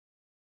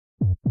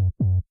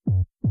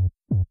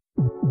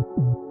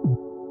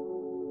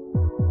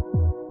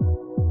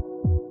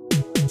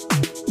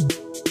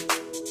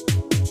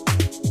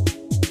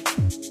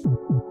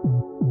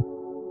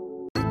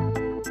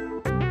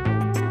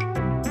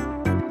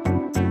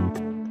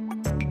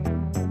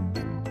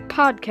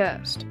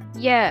podcast.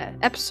 Yeah,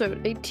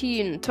 episode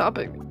 18,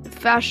 topic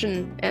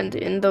fashion, and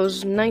in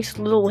those nice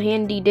little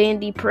handy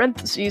dandy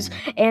parentheses,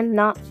 and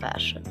not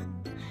fashion.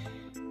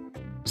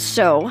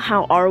 So,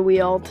 how are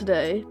we all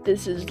today?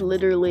 This is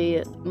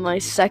literally my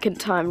second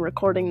time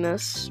recording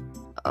this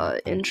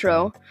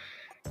intro,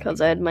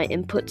 because I had my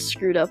input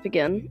screwed up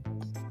again.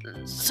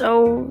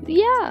 So,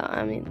 yeah,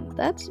 I mean,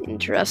 that's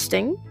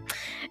interesting.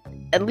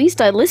 At least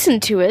I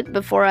listened to it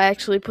before I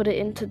actually put it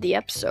into the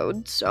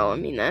episode, so, I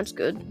mean, that's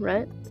good,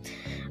 right?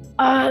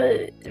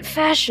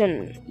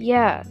 Fashion.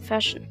 Yeah,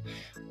 fashion.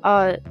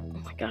 Oh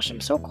my gosh, I'm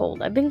so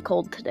cold. I've been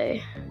cold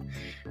today.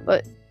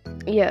 But,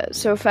 yeah,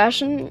 so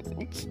fashion,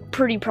 it's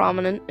pretty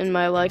prominent in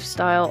my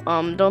lifestyle.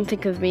 Don't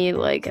think of me,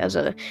 like, as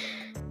a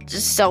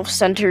just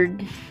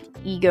self-centered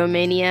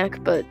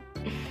egomaniac, but,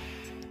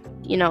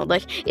 you know,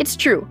 like, it's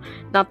true.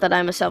 Not that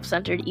I'm a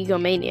self-centered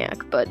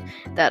egomaniac, but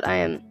that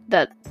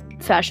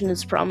fashion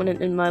is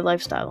prominent in my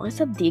lifestyle. I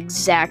said the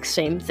exact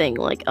same thing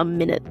like a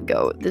minute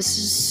ago. This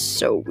is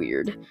so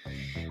weird.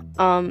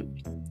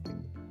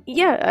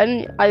 Yeah,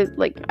 and I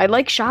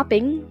like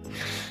shopping.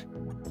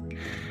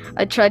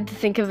 I tried to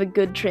think of a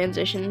good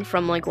transition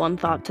from like one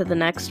thought to the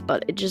next,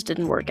 but it just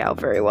didn't work out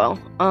very well.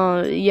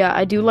 Yeah,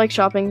 I do like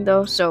shopping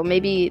though, so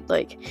maybe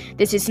like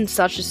this isn't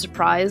such a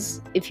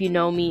surprise if you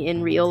know me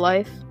in real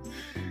life.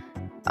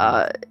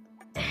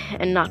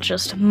 And not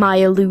just my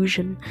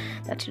illusion.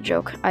 That's a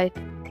joke.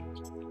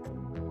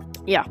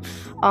 Yeah.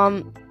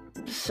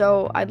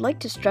 So I'd like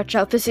to stretch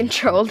out this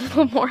intro a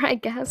little more, I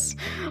guess.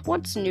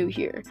 What's new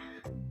here?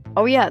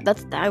 Oh yeah,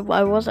 I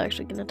was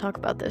actually going to talk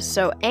about this.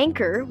 So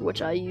Anchor,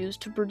 which I use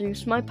to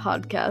produce my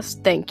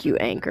podcast. Thank you,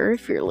 Anchor,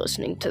 if you're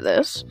listening to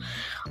this.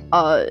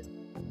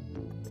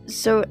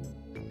 So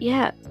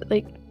yeah,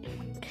 like,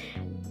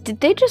 did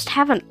they just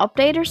have an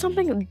update or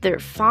something? Their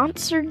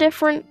fonts are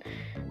different.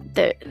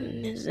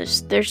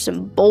 There's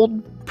some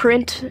bold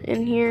print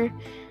in here.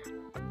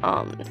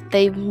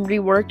 They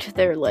reworked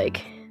their,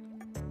 like,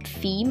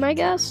 theme, I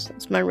guess.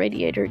 It's my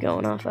radiator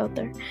going off out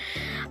there.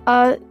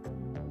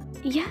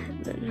 Yeah,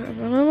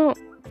 no.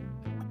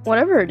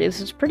 Whatever it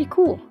is, it's pretty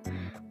cool.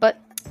 But,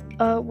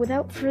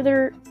 without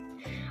further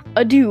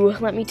ado,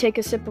 let me take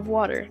a sip of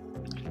water.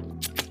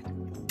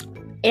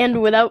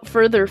 And without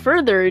further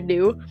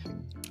ado,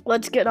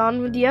 let's get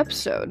on with the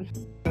episode.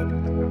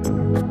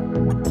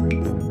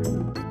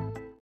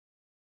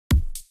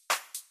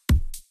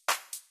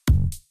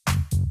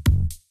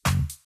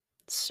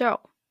 So,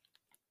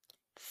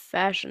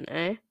 fashion,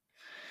 eh?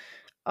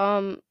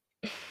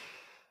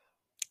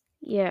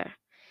 Yeah.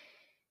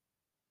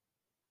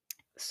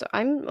 So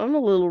I'm a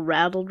little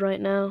rattled right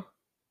now.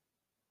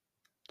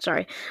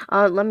 Sorry.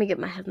 Let me get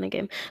my head in the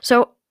game.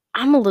 So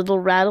I'm a little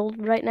rattled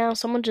right now.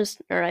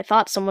 I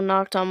thought someone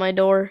knocked on my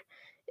door.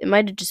 It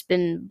might have just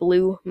been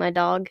Blue, my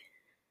dog,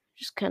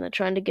 just kind of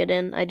trying to get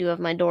in. I do have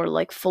my door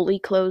like fully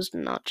closed,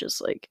 and not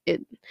just like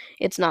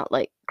it's not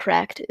like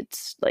cracked.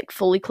 It's like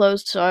fully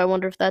closed. So I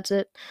wonder if that's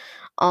it.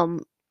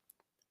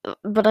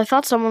 But I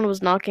thought someone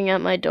was knocking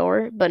at my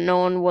door, but no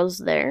one was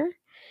there.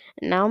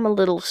 And now I'm a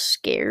little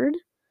scared.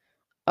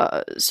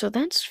 So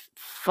that's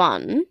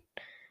fun.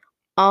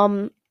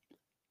 So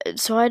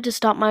I had to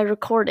stop my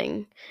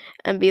recording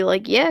and be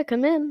like, yeah,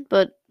 come in,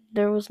 but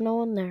there was no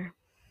one there.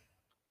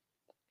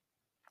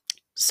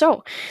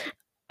 So,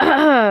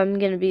 I'm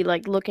gonna be,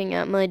 like, looking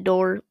at my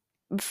door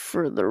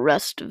for the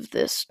rest of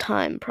this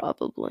time,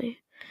 probably.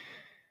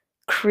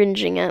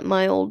 Cringing at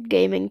my old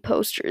gaming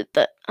poster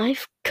that I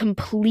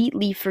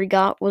completely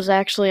forgot was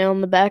actually on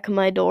the back of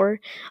my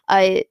door.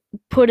 I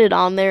put it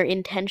on there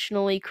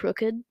intentionally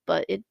crooked,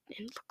 but it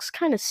looks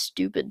kind of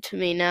stupid to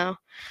me now.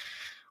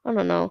 I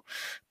don't know.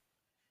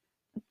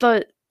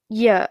 But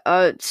yeah,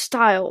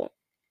 style,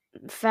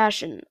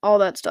 fashion, all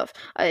that stuff.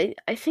 I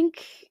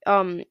think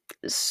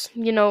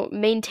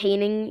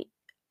maintaining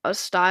a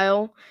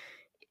style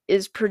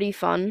is pretty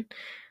fun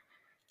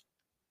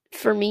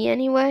for me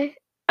anyway.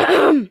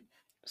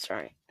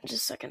 Sorry,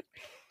 just a second.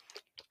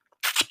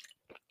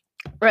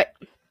 Right.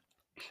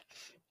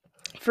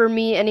 For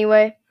me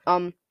anyway,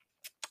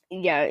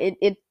 yeah,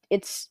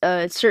 it's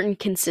a certain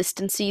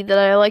consistency that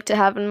I like to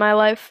have in my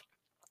life.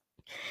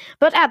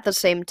 But at the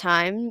same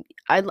time,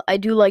 I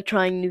do like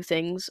trying new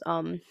things.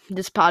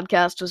 This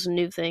podcast was a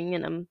new thing,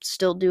 and I'm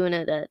still doing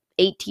it at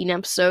 18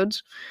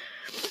 episodes.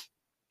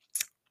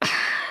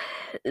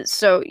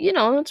 So,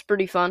 it's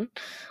pretty fun.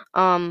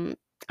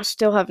 I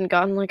still haven't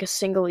gotten, like, a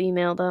single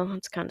email, though.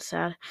 It's kind of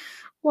sad.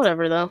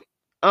 Whatever,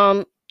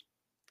 though.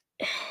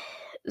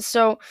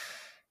 So,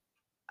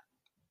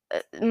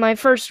 my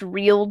first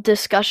real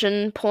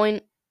discussion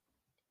point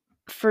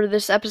for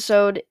this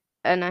episode,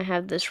 and I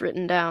have this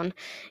written down,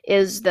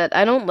 is that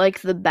I don't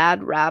like the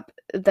bad rap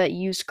that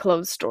used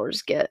clothes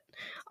stores get.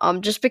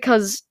 Just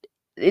because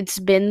it's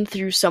been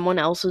through someone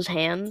else's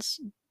hands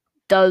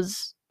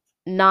does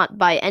not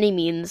by any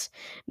means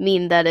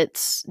mean that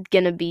it's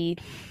gonna be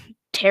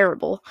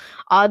terrible.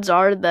 Odds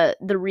are that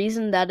the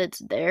reason that it's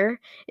there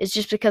is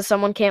just because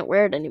someone can't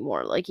wear it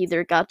anymore. Like,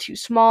 either it got too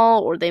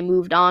small or they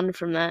moved on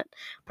from that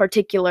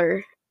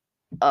particular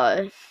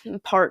uh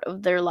part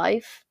of their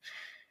life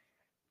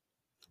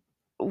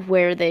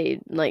where they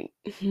like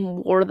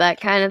wore that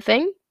kind of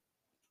thing.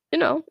 You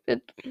know,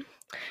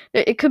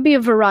 it could be a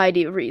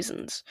variety of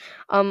reasons.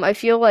 I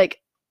feel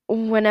like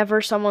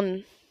whenever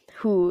someone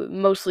who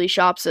mostly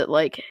shops at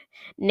like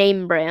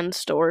name brand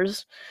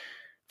stores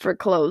for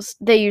clothes,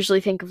 they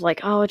usually think of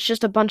like, oh, it's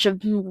just a bunch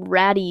of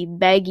ratty,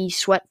 baggy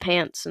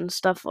sweatpants and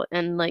stuff,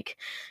 and like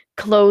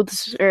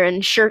clothes or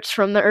and shirts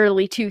from the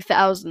early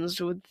 2000s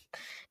with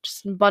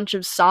just a bunch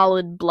of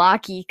solid,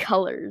 blocky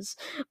colors.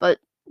 But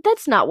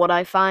that's not what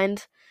I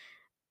find.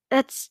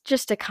 That's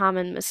just a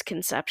common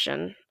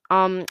misconception.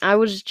 I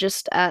was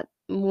just at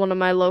one of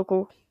my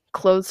local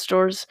clothes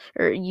stores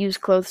or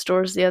used clothes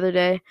stores the other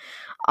day.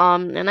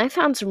 And I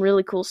found some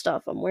really cool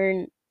stuff. I'm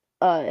wearing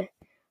a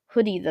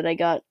hoodie that I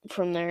got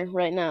from there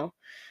right now.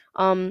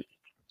 Um,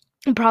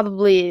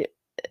 Probably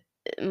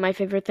my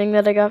favorite thing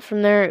that I got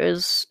from there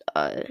is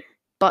a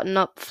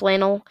button-up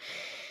flannel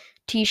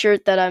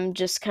t-shirt that I'm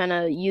just kind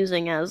of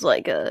using as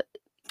like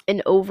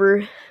an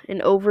over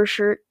an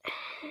overshirt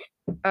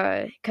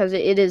because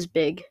it is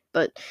big.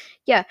 But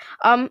yeah,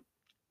 um,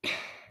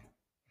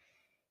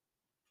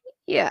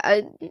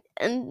 yeah,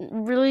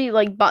 and really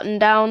like button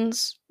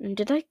downs.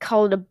 Did I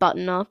call it a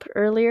button up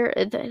earlier?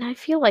 And I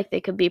feel like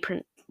they could be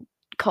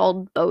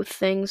called both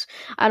things.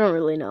 I don't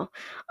really know.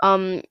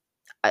 Um,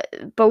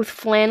 both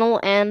flannel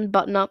and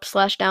button up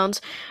slash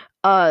downs.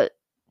 Uh,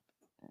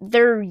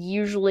 they're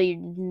usually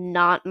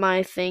not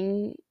my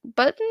thing,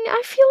 but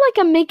I feel like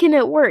I'm making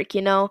it work,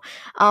 you know.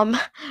 Um,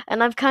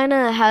 and I've kind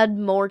of had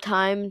more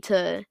time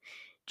to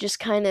just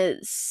kind of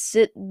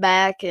sit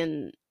back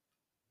and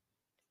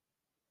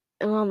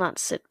well, not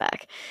sit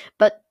back,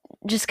 but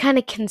just kind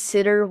of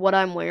consider what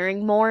I'm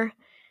wearing more.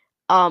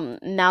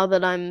 Now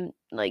that I'm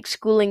like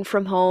schooling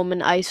from home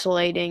and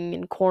isolating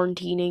and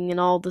quarantining and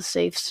all the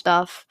safe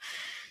stuff,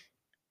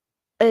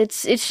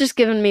 it's just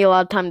given me a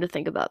lot of time to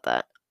think about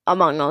that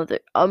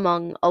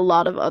among a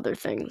lot of other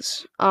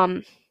things.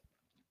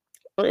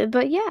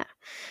 But yeah,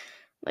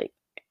 like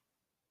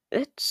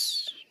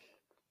it's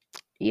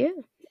yeah,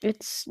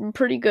 it's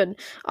pretty good.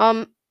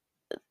 Um,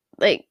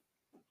 like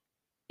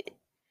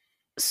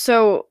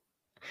so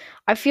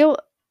I feel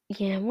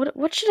yeah,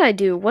 what should I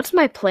do? What's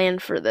my plan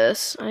for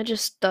this? I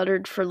just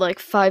stuttered for like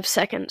 5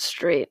 seconds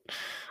straight.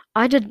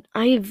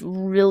 I've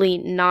really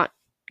not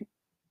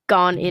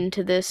gone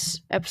into this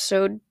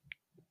episode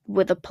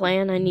with a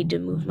plan. I need to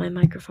move my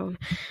microphone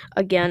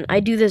again. I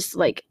do this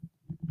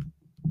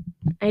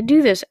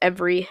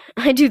every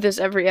I do this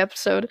every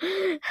episode.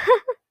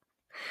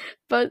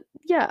 But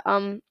yeah,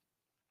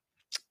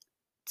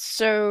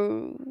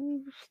 so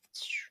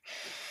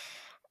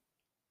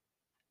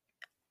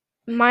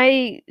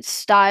my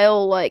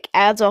style like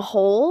as a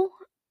whole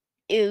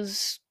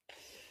is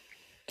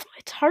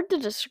it's hard to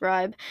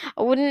describe.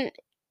 I wouldn't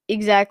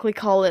exactly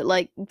call it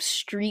like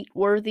street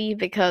worthy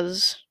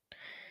because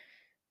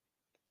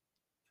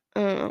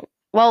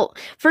well,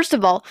 first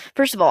of all,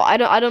 I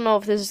don't know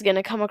if this is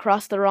gonna come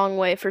across the wrong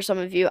way for some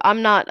of you.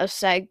 I'm not a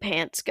sag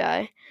pants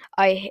guy.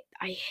 I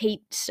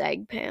hate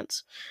sag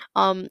pants.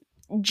 Um,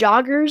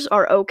 Joggers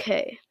are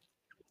okay.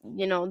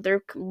 You know,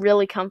 they're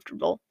really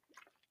comfortable.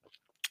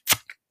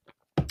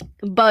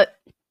 But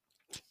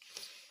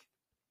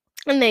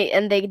and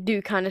they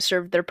do kind of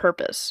serve their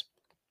purpose.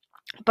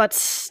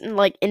 But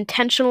like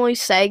intentionally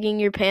sagging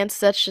your pants,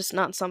 that's just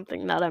not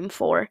something that I'm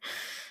for.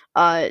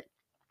 Uh,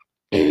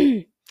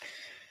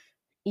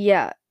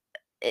 yeah,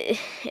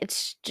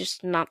 it's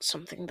just not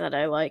something that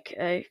I like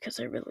because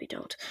I really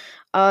don't.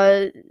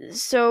 Uh,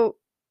 so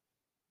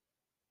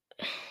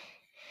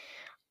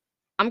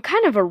I'm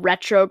kind of a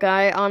retro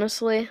guy,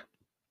 honestly.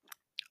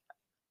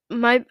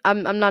 I'm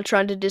not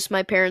trying to diss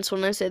my parents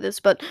when I say this,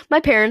 but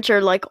my parents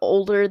are like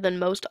older than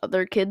most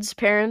other kids'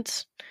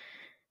 parents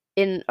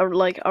in or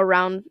like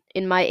around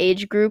in my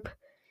age group.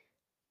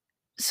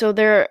 So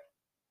they're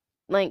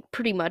like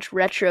pretty much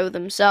retro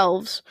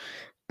themselves.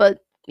 But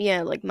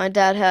yeah, like my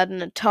dad had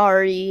an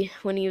Atari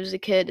when he was a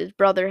kid. His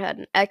brother had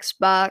an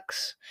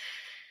Xbox,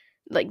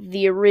 like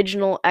the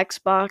original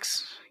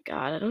Xbox.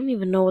 God, I don't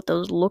even know what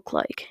those look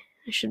like.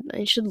 I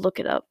should look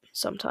it up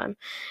sometime.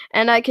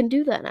 And I can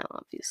do that now,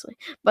 obviously.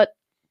 But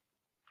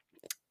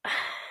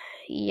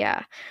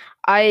yeah,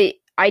 I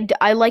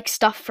like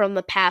stuff from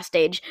the past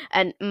age,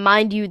 and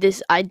mind you,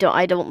 this I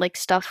don't like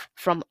stuff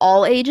from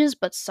all ages,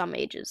 but some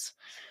ages.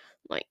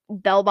 Like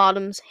bell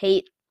bottoms,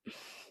 hate.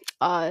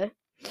 Uh,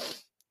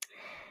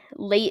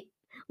 late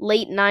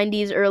late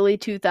 90s, early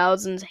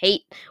 2000s,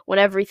 hate when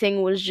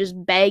everything was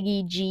just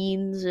baggy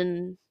jeans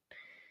and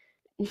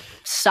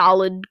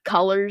solid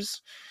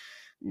colors.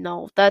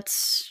 No,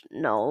 that's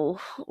no.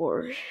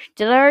 Or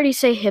did I already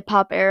say hip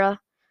hop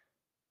era?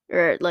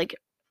 Or like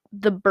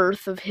the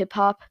birth of hip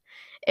hop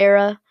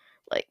era?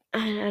 Like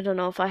I don't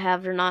know if I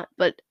have or not,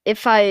 but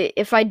if I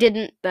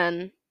didn't,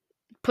 then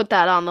put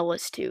that on the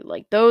list too.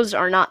 Like those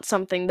are not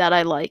something that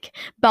I like.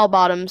 Bell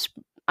bottoms,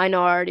 I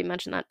know I already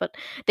mentioned that, but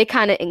they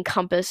kind of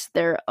encompass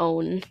their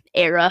own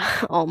era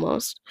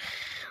almost.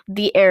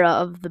 The era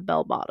of the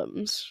bell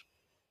bottoms.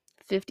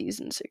 50s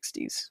and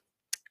 60s.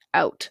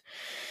 Out.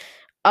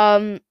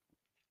 But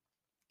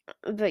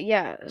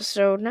yeah,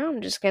 so now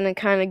I'm just gonna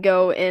kind of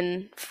go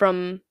in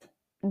from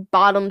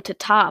bottom to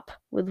top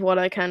with what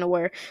I kind of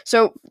wear.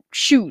 So,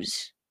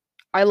 shoes.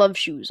 I love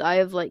shoes. I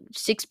have like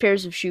 6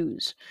 pairs of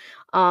shoes.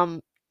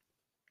 Um,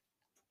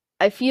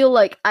 I feel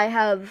like I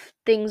have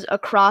things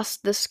across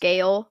the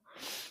scale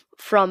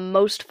from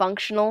most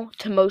functional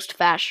to most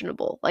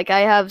fashionable. Like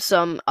I have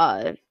some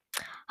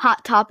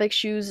Hot Topic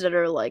shoes that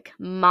are like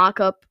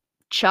mock-up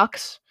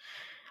Chucks.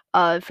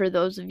 For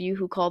those of you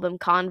who call them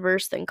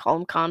Converse, then call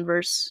them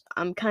Converse.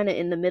 I'm kind of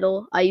in the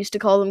middle. I used to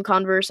call them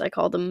Converse. I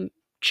call them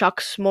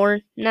Chucks more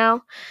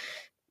now.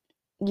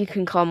 You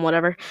can call them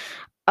whatever.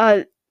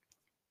 Uh,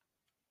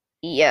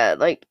 yeah,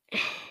 like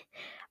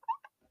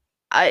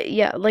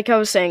like I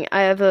was saying,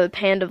 I have a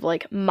band of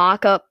like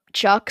mock-up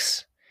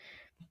Chucks.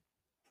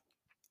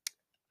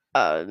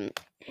 Um,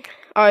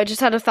 I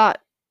just had a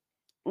thought.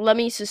 Let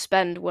me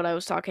suspend what I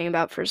was talking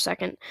about for a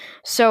second.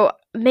 So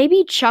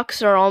maybe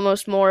Chucks are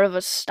almost more of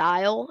a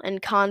style,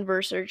 and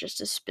Converse are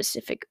just a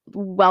specific,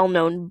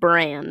 well-known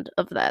brand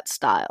of that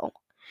style.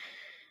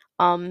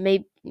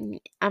 Maybe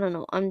I don't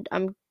know.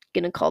 I'm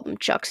gonna call them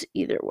Chucks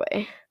either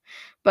way.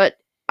 But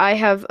I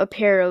have a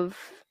pair of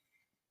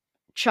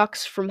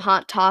Chucks from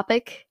Hot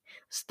Topic.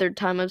 It's the third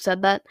time I've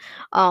said that.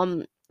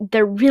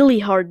 They're really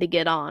hard to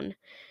get on.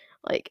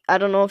 Like, I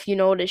don't know if you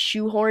know what a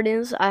shoehorn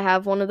is. I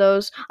have one of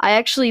those. I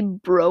actually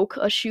broke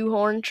a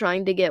shoehorn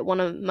trying to get one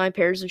of my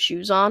pairs of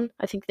shoes on.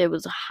 I think there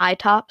was high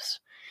tops.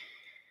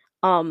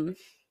 Um,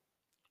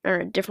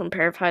 or a different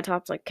pair of high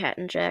tops, like Cat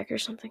and Jack or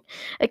something.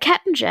 A Cat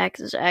and Jack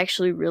is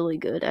actually really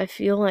good. I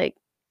feel like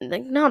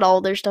not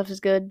all their stuff is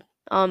good.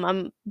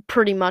 I'm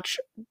pretty much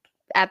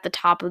at the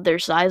top of their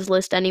size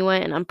list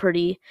anyway, and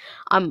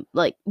I'm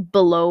like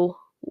below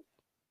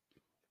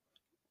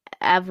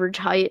average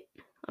height.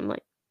 I'm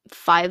like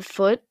 5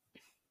 foot.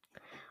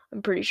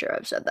 I'm pretty sure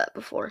I've said that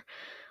before.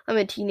 I'm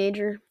a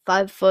teenager,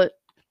 5 foot,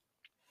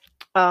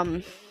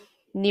 um,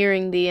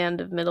 nearing the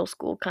end of middle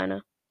school, kind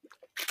of.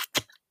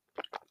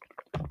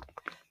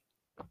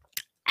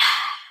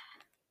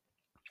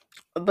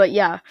 But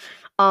yeah,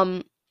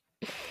 um,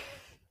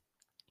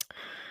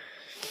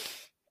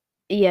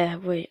 yeah.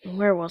 Wait,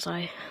 where was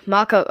I?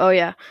 Mock up. Oh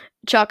yeah,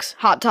 Chuck's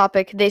Hot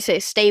Topic. They say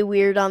stay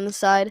weird on the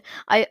side.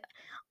 I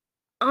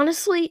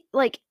honestly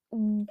like.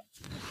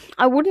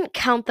 I wouldn't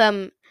count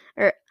them,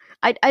 or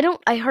I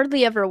don't. I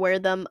hardly ever wear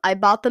them. I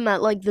bought them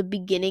at like the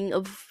beginning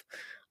of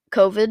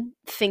COVID,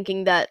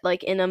 thinking that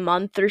like in a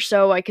month or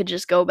so I could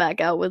just go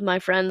back out with my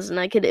friends and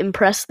I could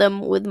impress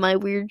them with my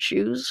weird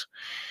shoes.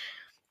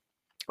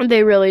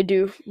 They really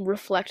do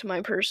reflect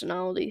my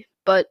personality,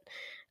 but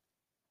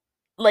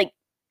like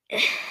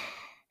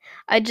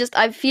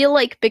I feel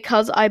like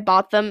because I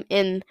bought them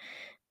in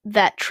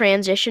that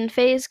transition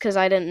phase cuz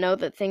I didn't know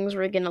that things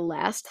were going to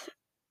last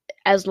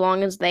as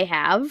long as they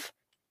have.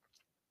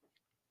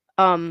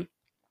 Um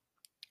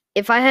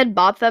if I had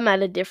bought them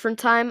at a different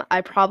time,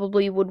 I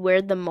probably would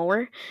wear them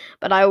more.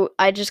 But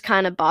I just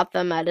kind of bought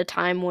them at a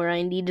time where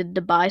I needed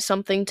to buy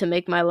something to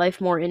make my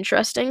life more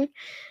interesting.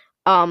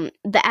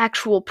 The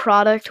actual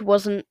product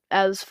wasn't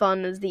as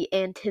fun as the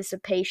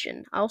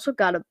anticipation. I also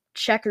got a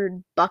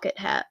checkered bucket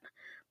hat.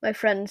 My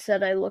friend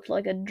said I looked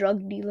like a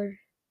drug dealer.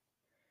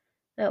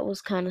 That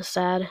was kind of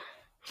sad.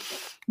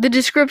 The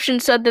description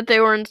said that they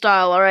were in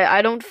style. All right,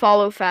 I don't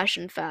follow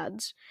fashion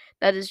fads.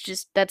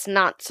 That's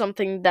not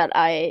something that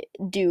I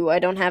do. I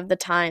don't have the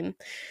time.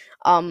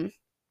 Um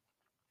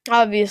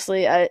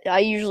Obviously I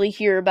usually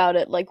hear about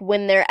it like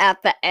when they're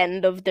at the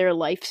end of their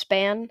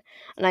lifespan,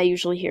 and I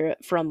usually hear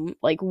it from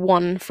like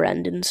one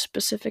friend in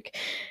specific.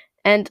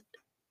 And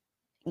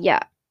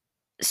yeah,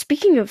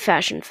 speaking of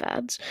fashion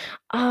fads,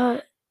 uh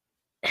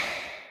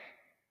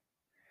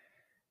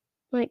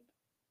like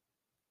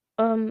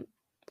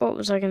what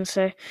was I going to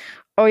say?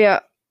 Oh yeah.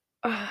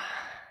 Uh,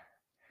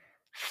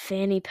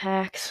 Fanny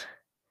packs.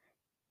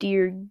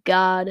 Dear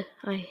God,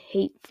 I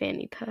hate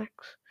fanny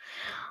packs.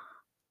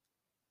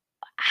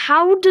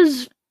 How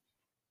does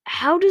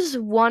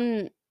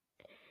one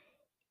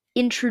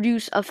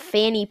introduce a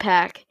fanny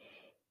pack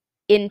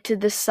into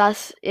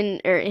the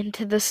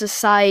into the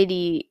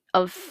society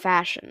of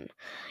fashion?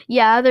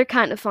 Yeah, they're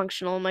kind of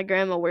functional. My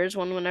grandma wears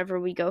one whenever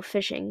we go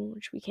fishing,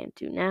 which we can't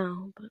do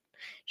now, but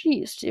she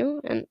used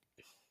to. And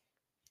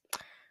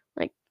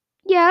like,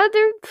 yeah,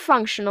 they're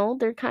functional.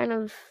 They're kind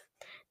of,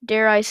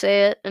 dare I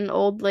say it, an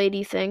old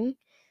lady thing.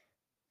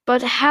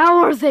 But how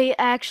are they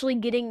actually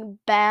getting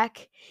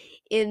back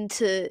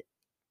into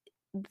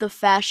the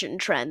fashion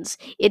trends?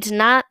 It's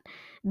not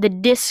the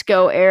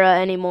disco era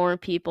anymore,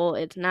 people.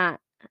 It's not.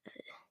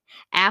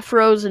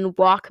 Afros and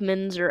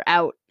Walkmans are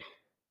out.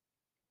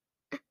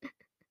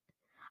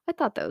 I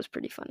thought that was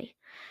pretty funny.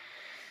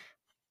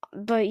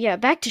 But yeah,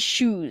 back to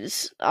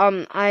shoes.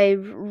 I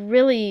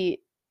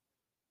really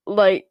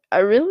like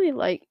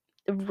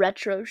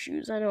retro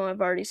shoes. I know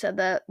I've already said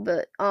that,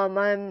 but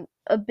I'm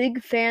a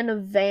big fan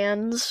of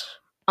Vans.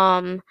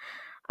 Um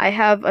I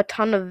have a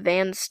ton of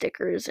Vans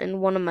stickers in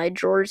one of my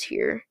drawers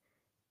here.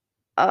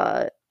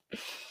 Uh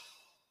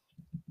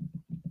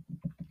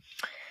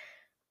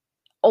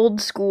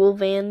old school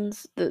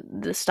vans,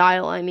 the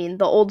style, I mean,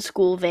 the old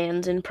school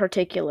vans in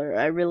particular,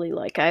 I really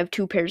like. I have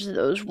two pairs of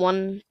those,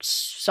 one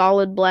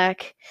solid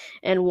black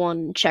and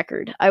one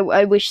checkered. I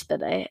wish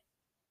that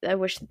I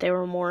wish that they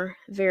were more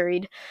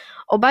varied.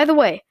 Oh, by the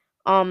way,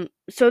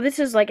 so this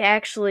is like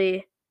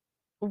actually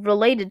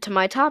related to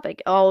my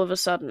topic all of a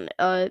sudden.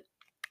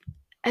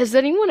 Has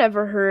anyone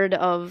ever heard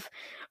of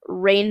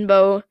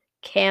rainbow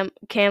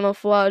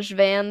camouflage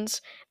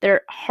vans?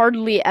 They're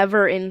hardly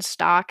ever in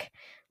stock.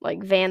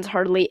 Like Vans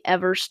hardly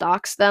ever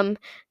stocks them.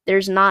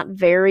 There's not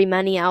very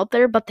many out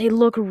there, but they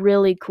look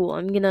really cool.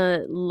 I'm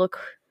gonna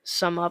look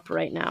some up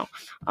right now.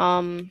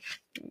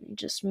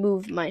 Just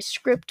move my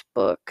script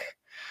book.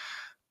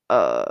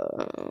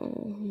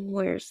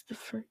 Where's the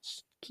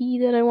first key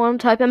that I want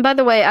to type? And by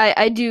the way,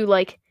 I do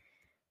like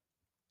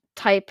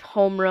type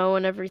home row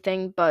and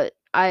everything, but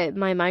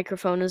my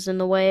microphone is in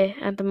the way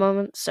at the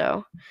moment,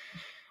 so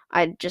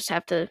I just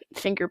have to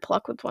finger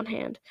pluck with one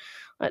hand.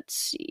 Let's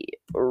see.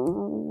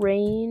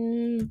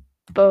 Rainbow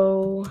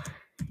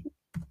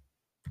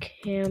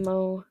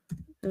camo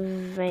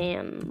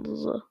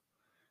vans.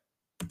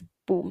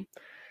 Boom.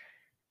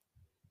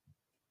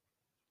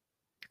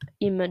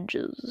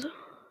 Images.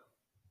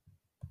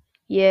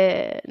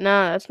 Yeah,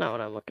 nah, that's not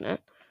what I'm looking at.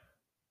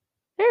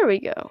 There we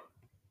go.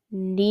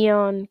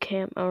 Neon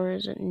cam, or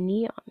is it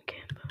neon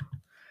camo?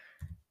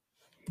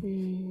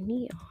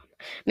 Neon.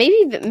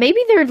 Maybe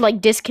they're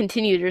like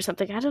discontinued or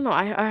something. I don't know.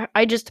 I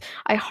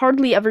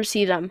hardly ever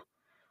see them.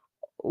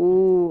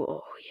 Ooh,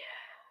 oh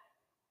yeah.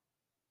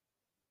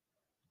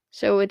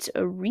 So it's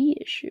a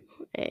reissue,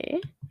 eh?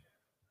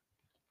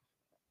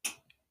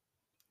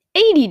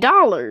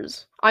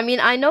 $80. I mean,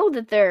 I know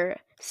that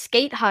their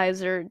skate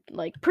highs are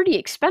like pretty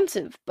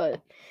expensive,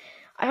 but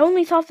I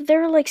only thought that they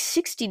were like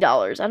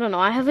 $60. I don't know.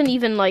 I haven't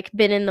even like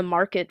been in the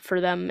market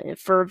for them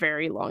for a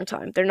very long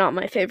time. They're not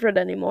my favorite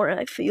anymore.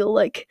 I feel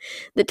like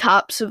the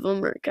tops of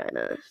them are kind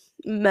of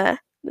meh,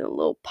 a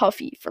little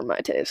puffy for my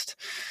taste.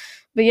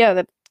 But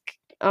yeah,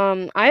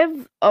 I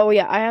have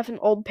an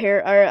old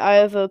pair. I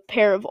have a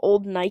pair of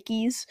old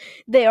Nikes.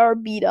 They are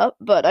beat up,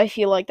 but I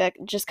feel like that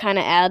just kind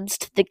of adds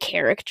to the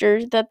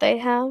character that they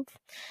have.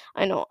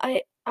 I know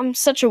I'm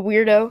such a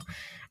weirdo.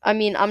 I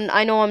mean,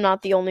 I know I'm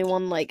not the only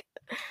one. Like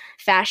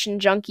fashion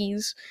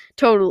junkies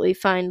totally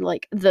find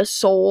like the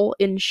soul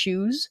in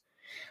shoes.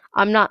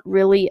 I'm not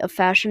really a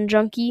fashion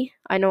junkie.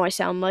 I know I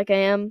sound like I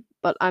am,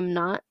 but I'm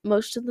not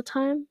most of the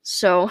time.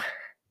 So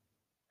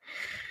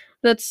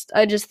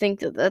I just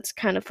think that that's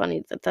kind of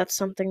funny that that's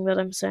something that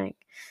I'm saying.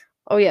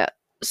 Oh yeah.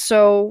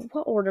 So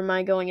what order am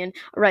I going in?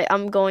 Right,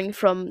 I'm going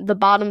from the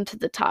bottom to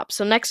the top.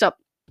 So next up,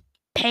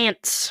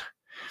 pants.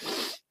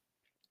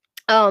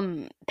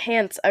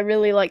 Pants. I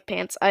really like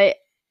pants. I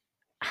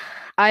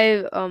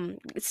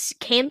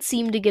can't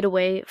seem to get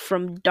away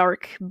from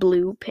dark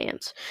blue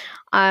pants.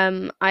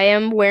 I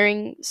am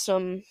wearing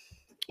some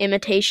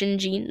imitation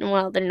jean.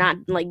 Well, they're not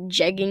like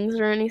jeggings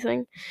or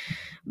anything,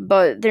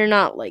 but they're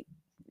not like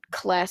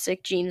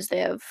classic jeans. They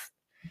have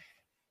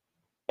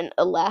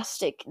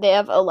elastic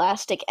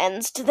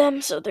ends to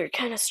them, so they're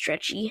kind of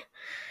stretchy.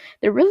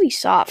 They're really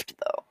soft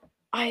though.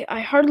 I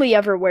hardly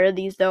ever wear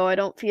these though. I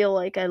don't feel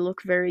like I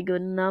look very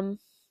good in them.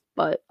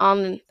 But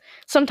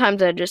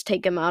sometimes I just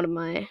take them out of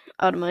my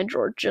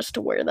drawer just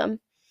to wear them.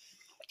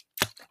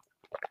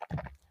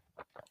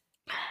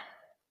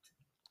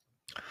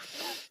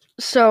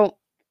 So,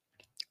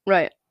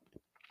 right.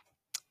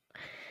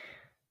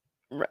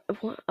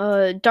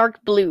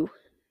 Dark blue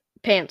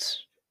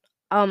pants.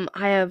 I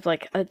have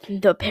like a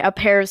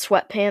pair of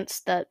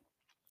sweatpants that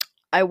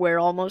I wear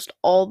almost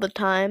all the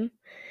time.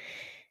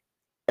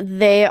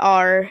 They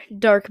are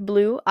dark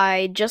blue.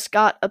 I just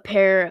got a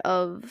pair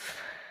of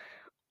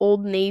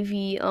Old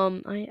Navy.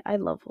 I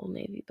love Old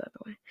Navy, by the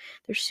way.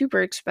 They're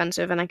super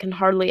expensive, and I can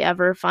hardly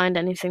ever find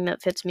anything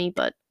that fits me.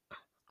 But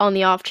on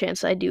the off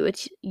chance I do,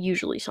 it's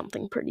usually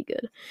something pretty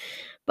good.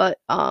 But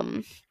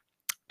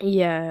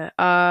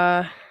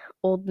yeah.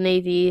 Old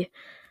Navy,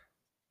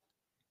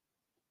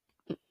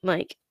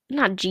 like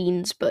not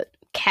jeans, but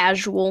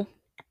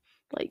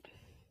like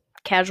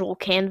casual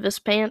canvas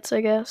pants,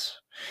 I guess.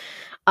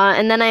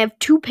 And then I have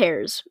two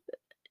pairs.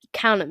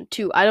 Count them,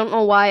 two. I don't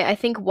know why. I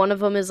think one of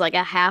them is like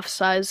a half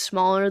size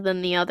smaller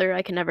than the other.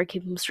 I can never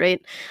keep them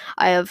straight.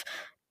 I have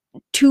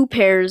two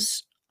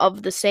pairs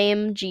of the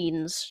same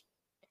jeans,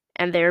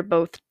 and they're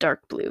both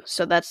dark blue.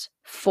 So that's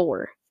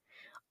four.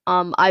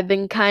 I've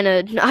been kind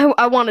of.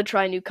 I want to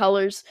try new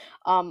colors.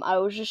 I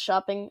was just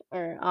shopping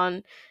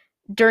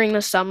during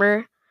the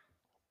summer.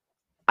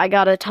 I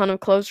got a ton of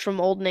clothes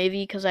from Old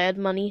Navy because I had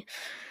money,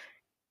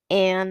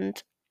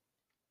 and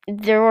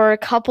there were a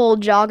couple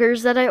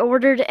joggers that I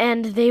ordered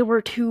and they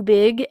were too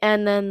big,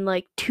 and then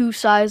like two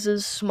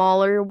sizes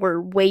smaller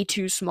were way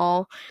too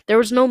small. There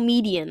was no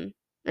median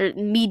or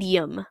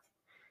medium.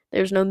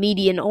 There's no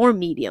median or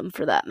medium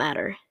for that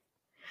matter.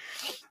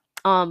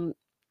 Um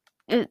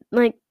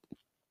like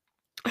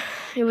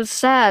it was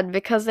sad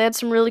because they had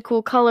some really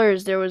cool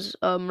colors. There was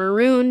a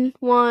maroon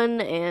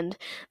one and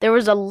there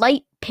was a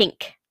light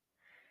pink.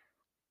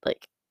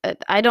 Like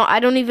I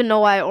don't even know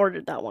why I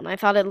ordered that one. I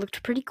thought it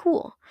looked pretty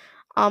cool.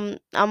 I'm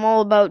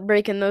all about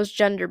breaking those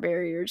gender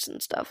barriers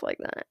and stuff like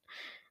that.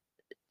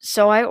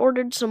 So I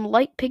ordered some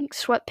light pink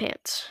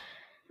sweatpants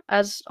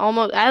as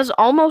almost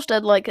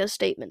as like a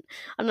statement.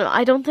 I don't know.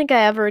 I don't think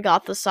I ever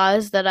got the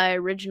size that I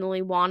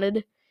originally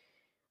wanted,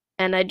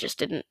 and I just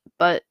didn't.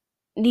 But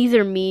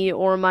neither me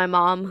or my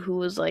mom, who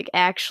was like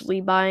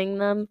actually buying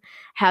them,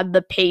 had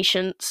the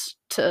patience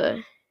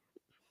to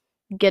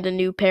get a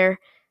new pair.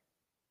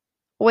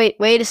 Wait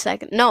a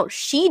second. No,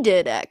 she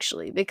did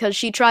actually, because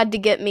she tried to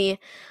get me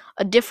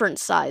a different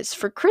size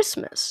for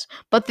Christmas,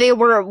 but they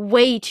were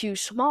way too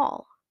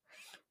small.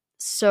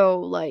 So,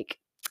 like,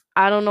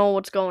 I don't know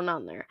what's going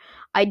on there.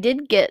 I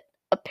did get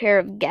a pair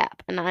of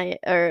Gap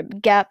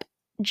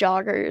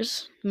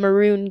joggers,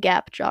 maroon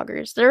Gap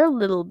joggers. They're a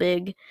little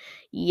big,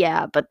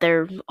 yeah, but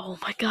oh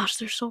my gosh,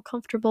 they're so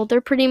comfortable.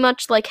 They're pretty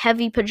much like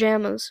heavy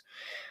pajamas.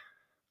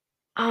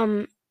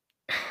 Um,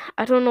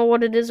 I don't know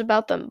what it is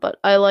about them, but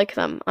I like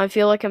them. I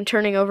feel like I'm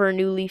turning over a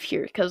new leaf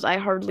here because I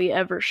hardly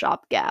ever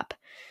shop Gap.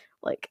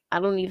 Like, I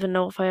don't even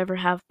know if I ever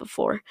have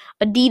before.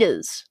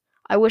 Adidas.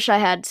 I wish I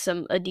had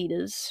some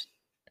Adidas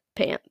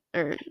pant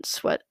or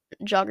sweat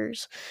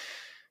joggers,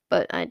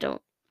 but I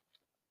don't.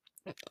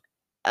 But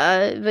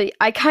I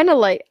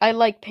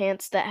like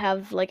pants that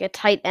have like a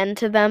tight end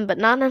to them, but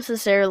not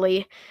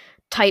necessarily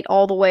tight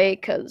all the way,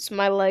 cause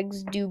my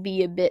legs do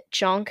be a bit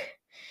chunk.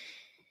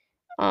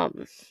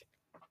 Um,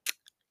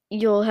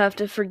 you'll have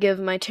to forgive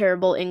my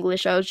terrible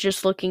English. I was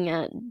just looking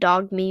at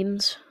dog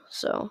memes,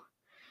 so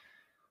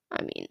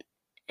I mean,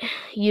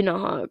 you know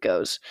how it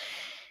goes.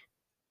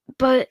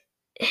 But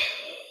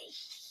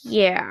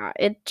yeah,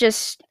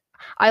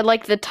 I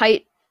like the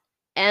tight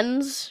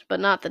ends, but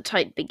not the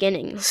tight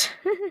beginnings.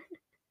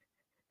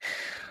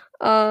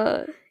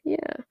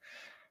 Yeah.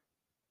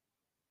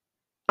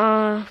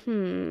 Uh,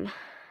 hmm.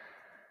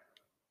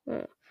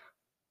 Uh,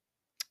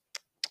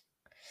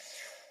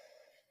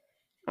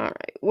 all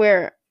right.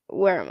 Where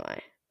am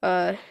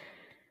I?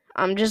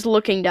 I'm just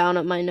looking down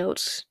at my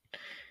notes.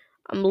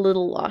 I'm a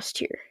little lost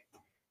here.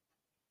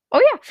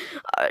 Oh yeah,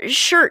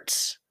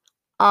 shirts.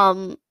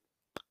 Um,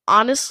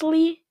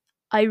 honestly,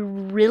 I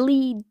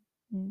really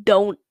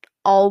don't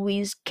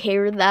always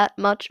care that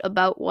much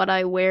about what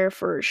I wear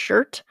for a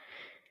shirt,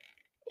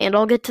 and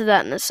I'll get to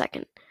that in a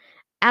second.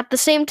 At the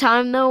same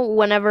time, though,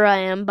 whenever I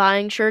am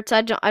buying shirts,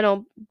 I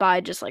don't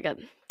buy just like a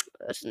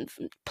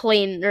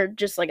plain or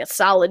just like a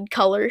solid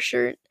color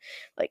shirt.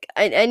 Like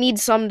I need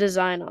some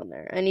design on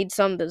there. I need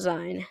some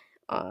design.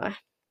 Uh,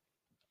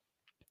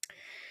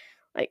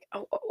 like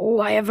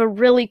I have a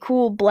really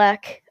cool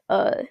black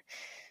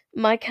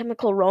My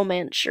Chemical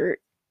Romance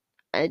shirt.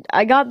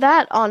 I got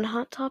that on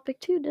Hot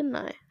Topic too, didn't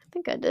I? I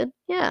think I did.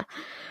 Yeah.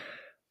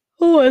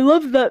 Oh, I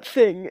love that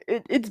thing.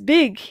 It's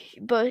big,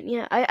 but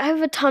yeah, I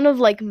have a ton of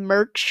like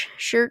merch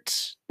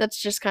shirts.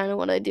 That's just kind of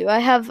what I do. I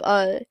have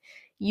a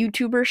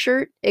YouTuber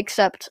shirt,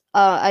 except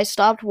I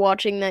stopped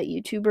watching that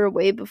YouTuber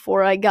way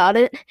before I got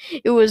it.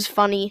 It was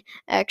funny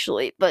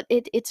actually, but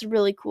it's a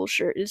really cool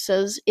shirt. It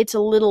says it's a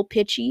little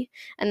pitchy,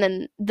 and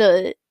then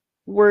the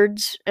word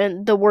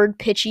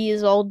pitchy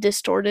is all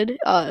distorted.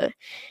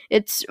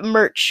 It's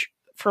merch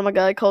from a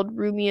guy called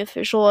Rumi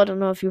Official. I don't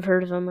know if you've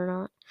heard of him or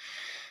not,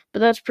 but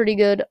that's pretty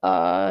good.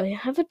 I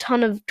have a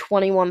ton of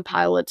 21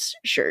 Pilots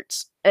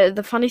shirts.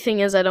 The funny thing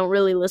is, I don't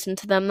really listen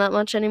to them that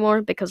much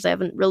anymore because they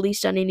haven't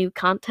released any new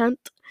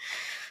content.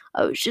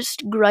 I was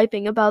just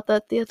griping about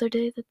that the other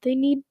day, that they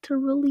need to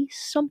release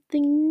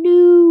something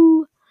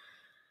new.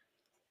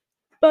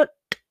 But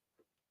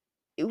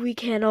we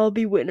can't all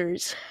be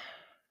winners.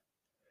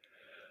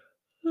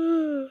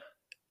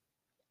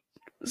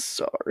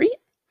 Sorry.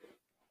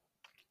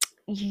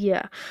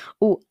 Yeah.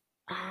 Oh,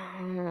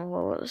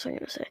 what was I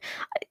gonna say?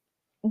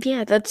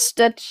 Yeah, that's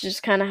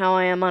just kind of how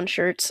I am on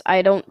shirts.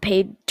 I don't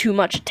pay too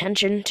much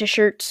attention to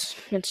shirts.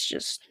 It's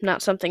just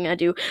not something I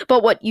do.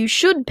 But what you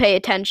should pay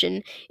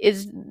attention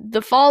is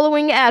the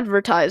following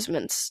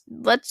advertisements.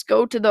 Let's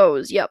go to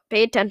those. Yep,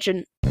 pay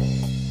attention.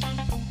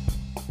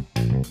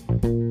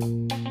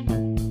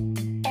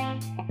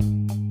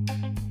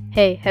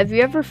 Hey, have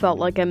you ever felt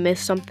like I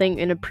missed something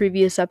in a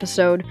previous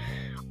episode?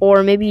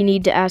 Or maybe you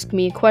need to ask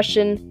me a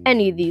question?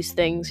 Any of these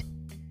things.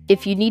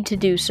 If you need to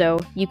do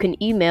so, you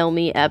can email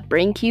me at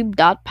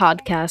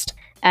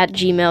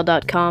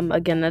braincube.podcast@gmail.com.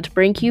 Again, that's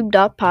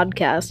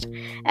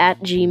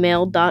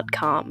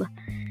braincube.podcast@gmail.com.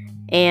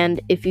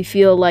 And if you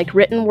feel like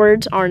written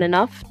words aren't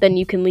enough, then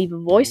you can leave a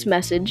voice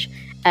message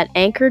at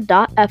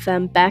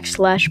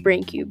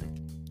anchor.fm/braincube.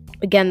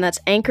 Again, that's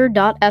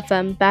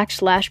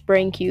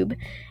anchor.fm/braincube.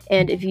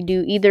 And if you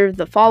do either of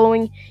the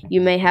following,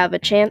 you may have a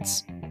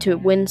chance to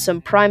win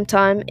some prime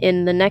time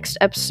in the next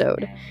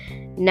episode.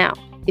 Now,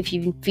 if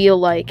you feel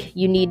like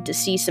you need to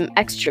see some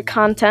extra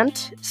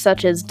content,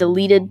 such as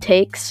deleted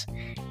takes,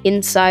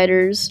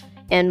 insiders,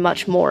 and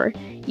much more,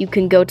 you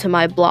can go to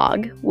my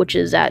blog, which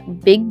is at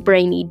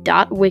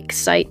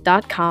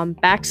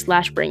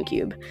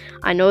bigbrainy.wixsite.com/braincube.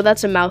 I know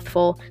that's a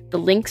mouthful. The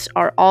links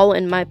are all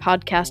in my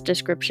podcast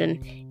description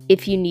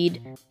if you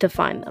need to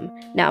find them.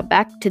 Now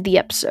back to the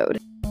episode.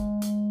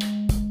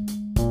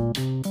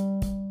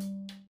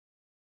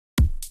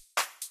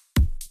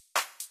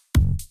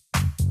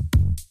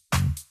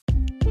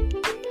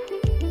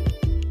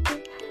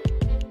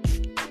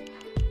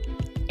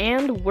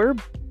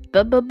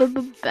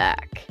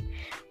 back.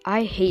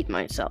 I hate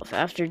myself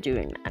after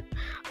doing that.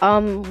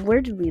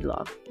 Where did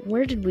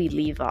we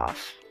leave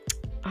off?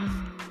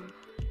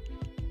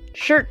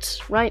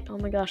 Shirts, right? Oh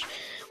my gosh.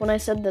 When I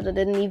said that I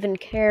didn't even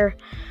care.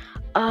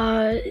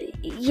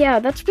 Yeah,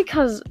 that's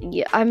because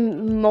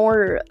I'm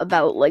more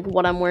about like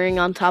what I'm wearing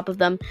on top of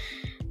them.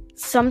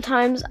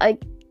 Sometimes I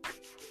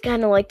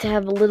kind of like to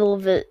have a little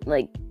of it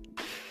like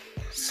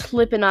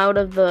slipping out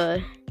of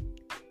the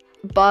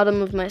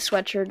bottom of my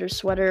sweatshirt or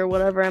sweater or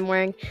whatever I'm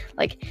wearing,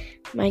 like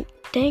my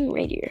dang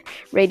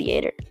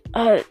radiator.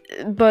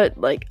 But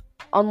like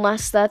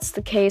unless that's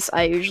the case,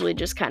 I usually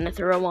just kind of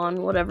throw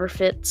on whatever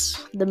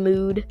fits the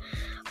mood.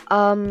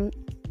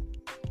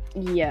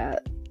 Yeah,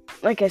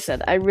 like I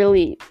said, I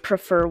really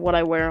prefer what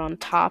I wear on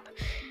top.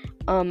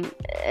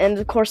 And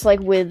of course, like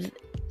with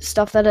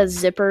stuff that has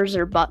zippers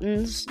or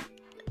buttons,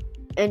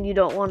 and you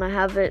don't want to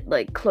have it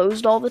like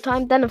closed all the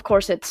time, then of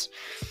course it's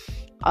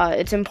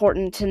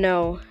important to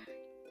know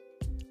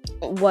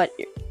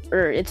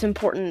it's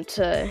important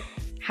to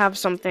have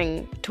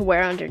something to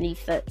wear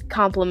underneath that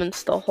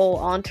complements the whole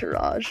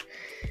entourage.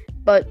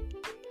 But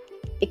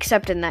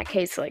except in that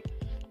case, like,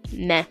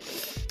 meh.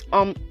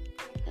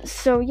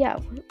 So yeah,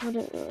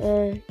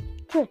 would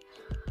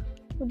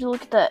you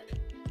look at that?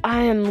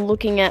 I am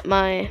looking at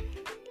my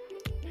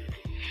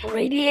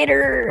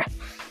radiator.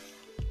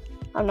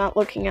 I'm not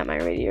looking at my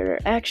radiator.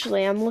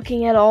 Actually, I'm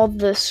looking at all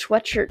the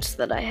sweatshirts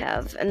that I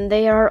have, and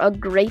they are a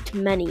great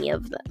many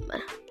of them.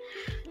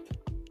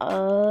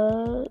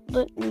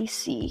 Let me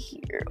see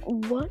here.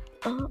 What?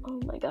 Oh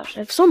my gosh,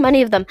 I have so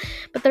many of them,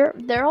 but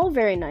they're all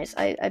very nice.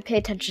 I pay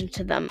attention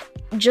to them.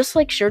 Just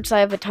like shirts, I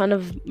have a ton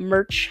of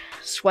merch,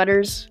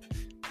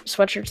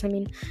 sweatshirts. I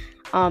mean,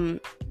 I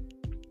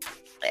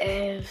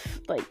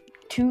have like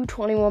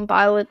 221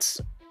 Pilots.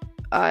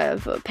 I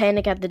have a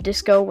Panic at the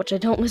Disco, which I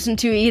don't listen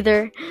to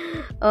either.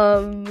 I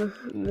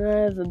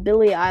have a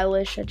Billie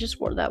Eilish. I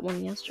just wore that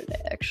one yesterday,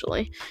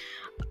 actually.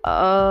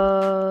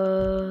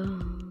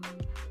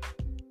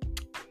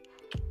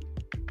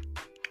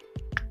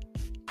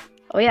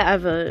 Oh yeah, I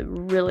have a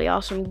really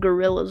awesome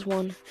Gorillaz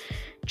one.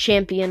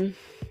 Champion.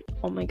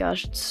 Oh my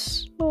gosh,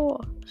 it's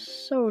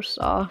so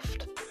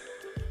soft.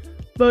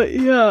 But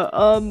yeah,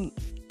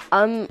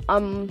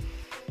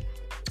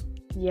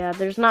 yeah,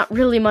 there's not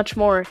really much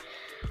more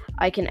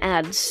I can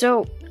add.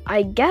 So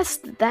I guess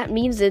that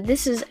means that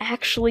this is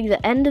actually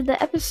the end of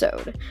the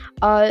episode.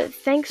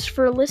 Thanks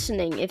for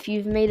listening if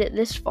you've made it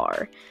this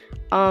far.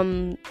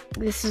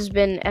 This has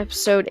been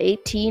episode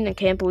 18. I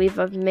can't believe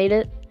I've made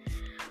it.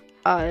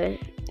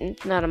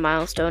 It's not a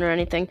milestone or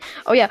anything.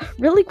 Oh yeah,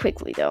 really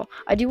quickly though,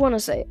 I do want to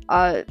say,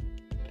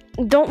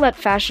 don't let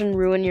fashion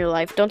ruin your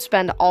life. Don't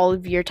spend all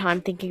of your time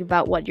thinking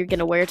about what you're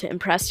gonna wear to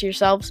impress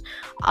yourselves.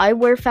 I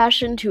wear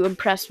fashion to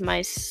impress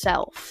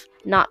myself,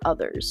 not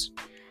others.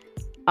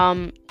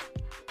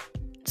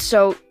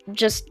 So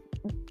just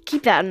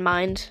keep that in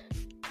mind.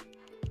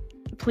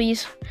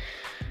 Please,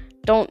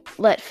 don't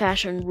let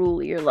fashion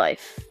rule your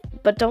life,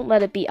 but don't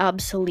let it be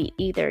obsolete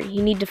either.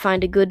 You need to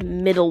find a good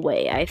middle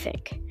way, I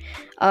think.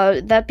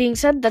 That being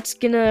said, that's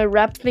gonna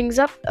wrap things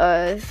up.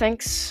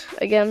 Thanks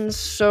again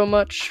so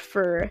much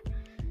for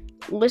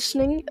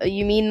listening.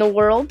 You mean the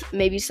world.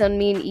 Maybe send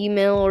me an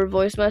email or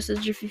voice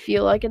message if you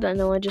feel like it. I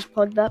know I just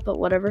plugged that, but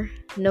whatever.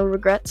 No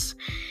regrets.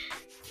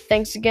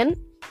 Thanks again.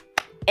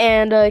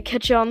 And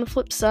catch you on the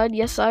flip side.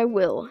 Yes, I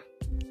will.